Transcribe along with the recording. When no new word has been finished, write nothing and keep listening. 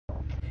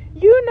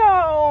You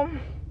know,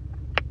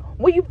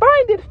 we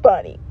find it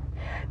funny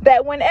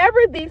that whenever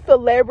these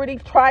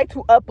celebrities try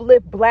to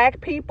uplift black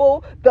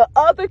people, the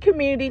other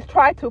communities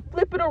try to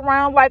flip it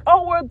around like,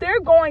 oh, well,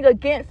 they're going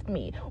against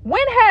me.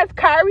 When has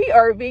Kyrie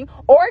Irving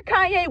or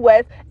Kanye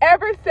West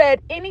ever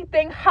said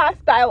anything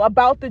hostile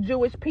about the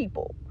Jewish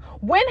people?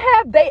 When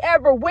have they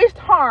ever wished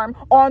harm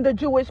on the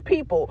Jewish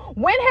people?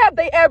 When have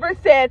they ever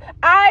said,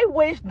 I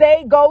wish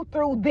they go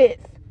through this?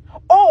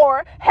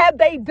 Or have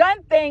they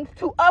done things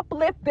to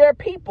uplift their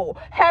people?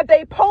 Have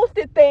they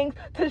posted things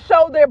to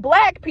show their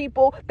black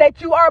people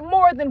that you are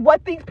more than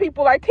what these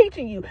people are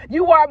teaching you?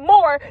 You are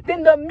more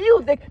than the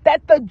music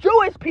that the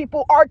Jewish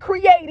people are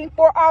creating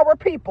for our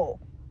people.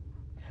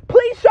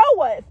 Please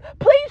show us.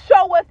 Please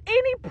show us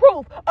any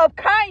proof of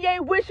Kanye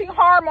wishing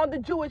harm on the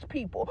Jewish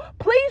people.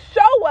 Please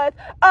show us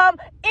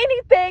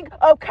anything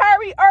of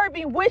Kyrie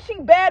Irving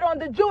wishing bad on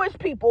the Jewish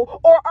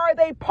people. Or are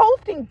they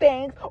posting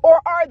things,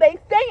 or are they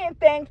saying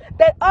things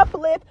that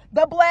uplift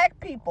the black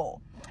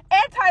people?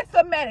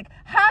 Antisemitic,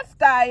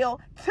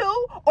 hostile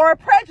to or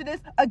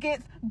prejudice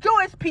against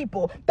Jewish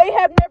people. They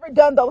have never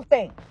done those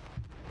things.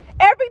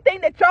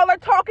 Everything that y'all are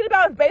talking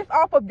about is based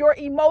off of your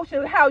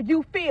emotions, how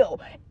you feel.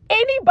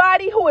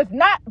 Anybody who is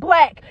not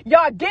black,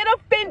 y'all get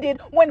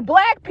offended when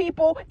black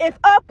people is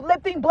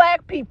uplifting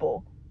black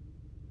people.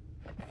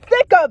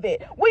 Sick of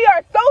it. We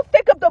are so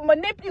sick of the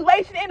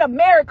manipulation in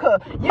America.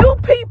 You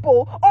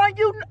people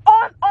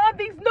on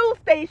these news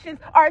stations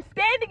are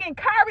standing in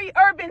Kyrie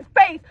Irving's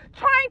face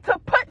trying to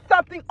put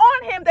something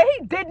on him that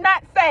he did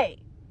not say.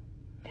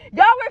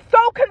 Y'all are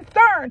so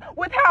concerned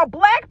with how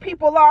black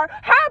people are.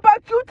 How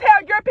about you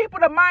tell your people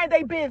to mind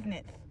their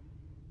business?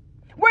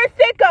 We're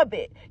sick of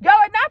it. Y'all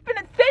are not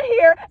finna sit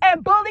here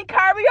and bully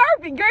Kyrie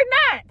Irving. You're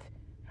not.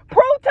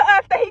 Prove to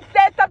us that he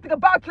said something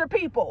about your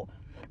people.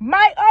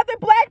 My other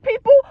black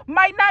people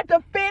might not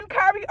defend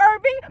Kyrie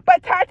Irving,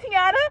 but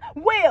Tatiana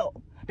will.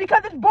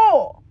 Because it's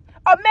bull.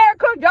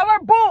 America, y'all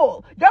are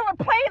bull. Y'all are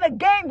playing a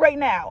game right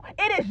now.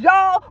 It is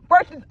y'all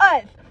versus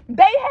us.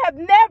 They have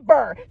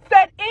never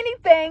said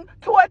anything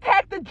to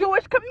attack the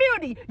Jewish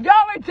community. Y'all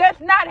are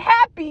just not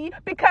happy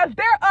because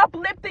they're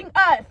uplifting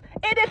us.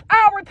 It is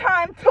our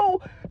time to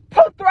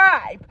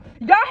thrive.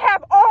 Y'all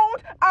have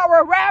owned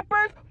our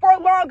rappers for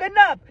long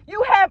enough.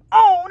 You have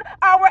owned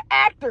our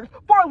actors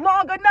for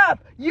long enough.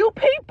 You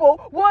people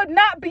will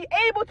not be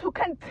able to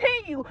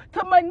continue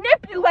to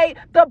manipulate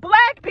the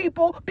black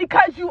people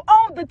because you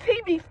own the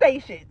TV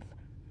stations.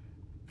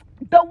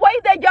 The way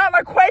that y'all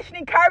are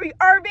questioning Kyrie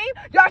Irving,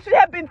 y'all should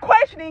have been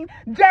questioning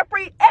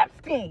Jeffrey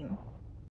Epstein.